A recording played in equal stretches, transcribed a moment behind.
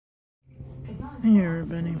Hey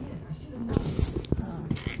everybody.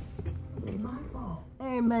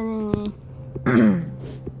 Hey everybody.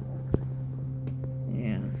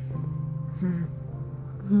 Yeah.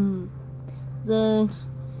 So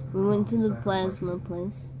we went to the plasma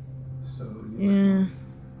place. Yeah.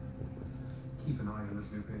 Keep an eye on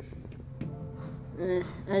this new patient.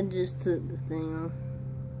 I just took the thing off.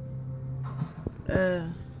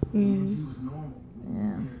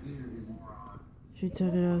 Yeah. She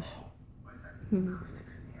took it off. So.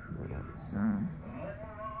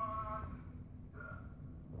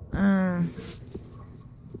 I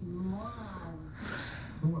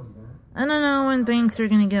don't know when things are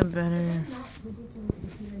gonna get better.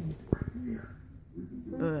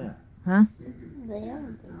 But, huh? They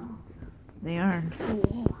are. They are.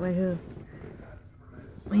 Yeah. Wait, who?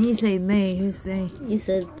 When you say they, who's they? You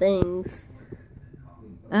said things.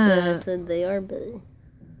 So I said they are better.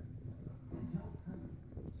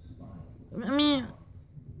 I mean,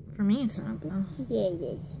 for me it's not though. Yeah.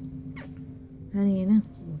 How do you know?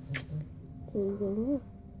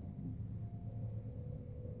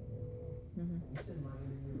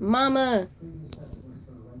 Mama!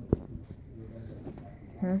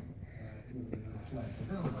 Huh?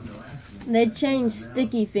 They changed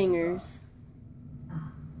sticky fingers.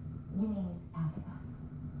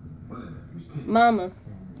 Mama.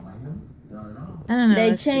 I don't know.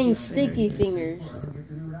 They what's changed sticky sticky fingers.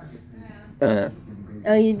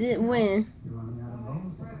 Oh, you did? When?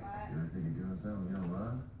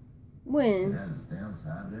 When?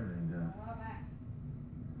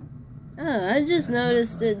 Oh, I just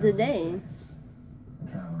noticed it today.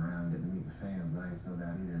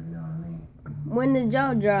 When did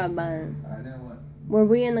y'all drive by? Were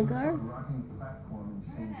we in the car?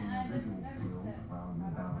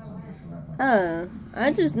 Oh,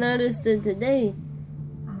 I just noticed it today.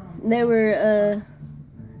 They were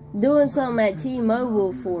doing something at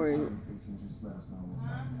T-Mobile for it.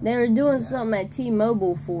 They were doing something at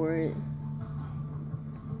T-Mobile for it.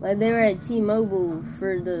 Like they were at T-Mobile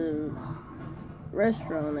for the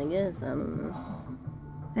restaurant, I guess. I don't know.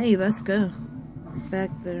 Hey, let's go.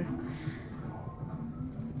 Back there.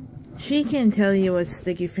 She can't tell you what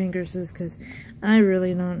sticky fingers is because I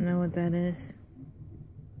really don't know what that is.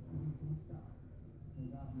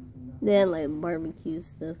 They had like barbecue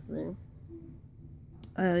stuff there.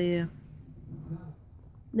 Oh, yeah.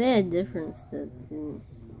 They had different stuff too.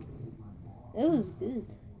 It was good.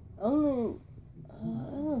 Only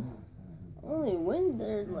went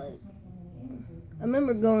there like, I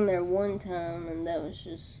remember going there one time and that was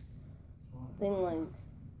just, I think like,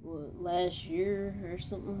 what, last year or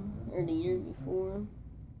something, or the year before.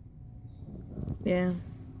 Yeah.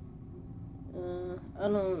 I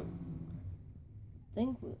don't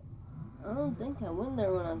think I went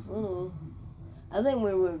there when I was little. I think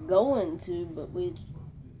we were going to, but we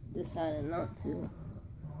decided not to,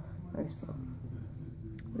 or something.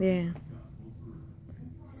 Yeah.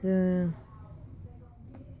 So.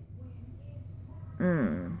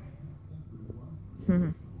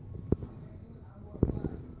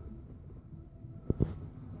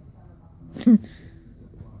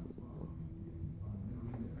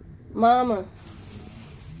 Mama.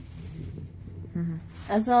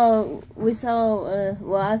 I saw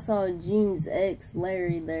Gene's ex,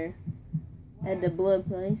 Larry, there at the blood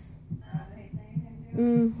place.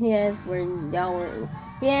 He asked where y'all were.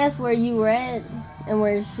 He asked where you were at and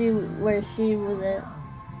where she was at.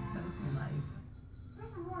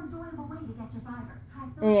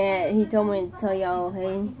 Yeah, he told me to tell y'all,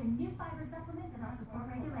 hey.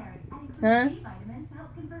 Huh?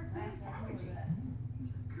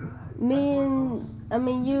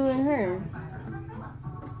 You and her.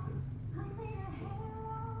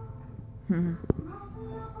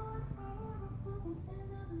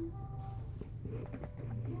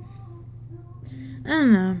 I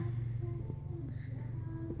don't know.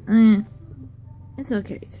 I mean, it's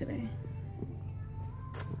okay today.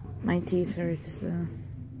 My teeth hurt, so.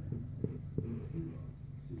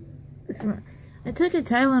 I took a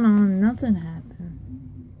Tylenol and nothing happened.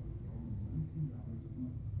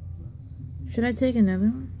 Should I take another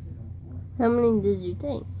one? How many did you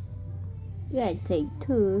take? You gotta take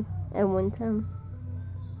 2 at one time.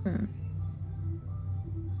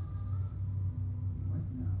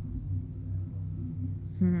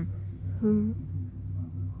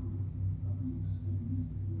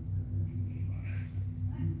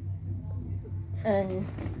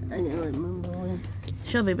 I didn't let Mama away.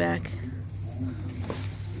 She'll be back.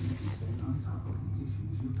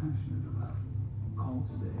 Call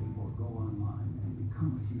today or go online and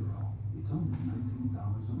become a hero. It's only $19 a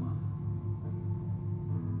month.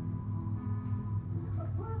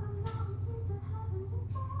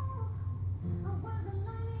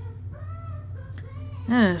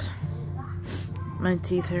 Ugh. My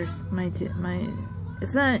teeth hurt.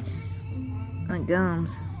 It's not my gums.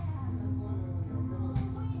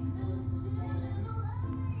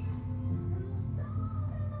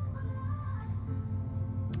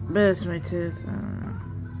 But it's my tooth. I don't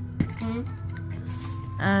know.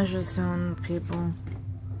 I was just telling people.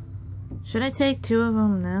 Should I take 2 of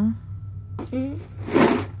them now? I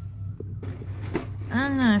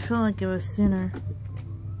don't know. I felt like it was sooner.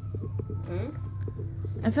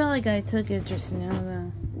 I felt like I took it just now,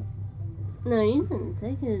 though. No, you didn't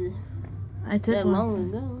take it I took that one. long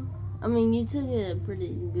ago. I mean, you took it a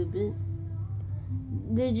pretty good bit.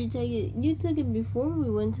 Did you take it? You took it before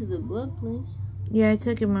we went to the blood place. Yeah, I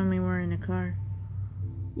took it when we were in the car.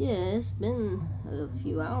 Yeah, it's been a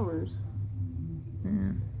few hours.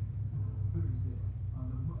 Yeah.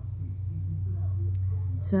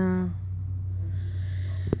 So,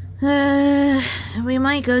 we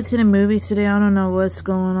might go to the movies today. I don't know what's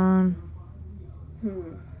going on.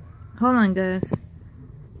 Hold on, guys.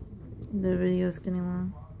 The video's getting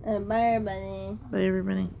long. Bye, everybody. Bye,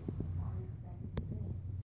 everybody.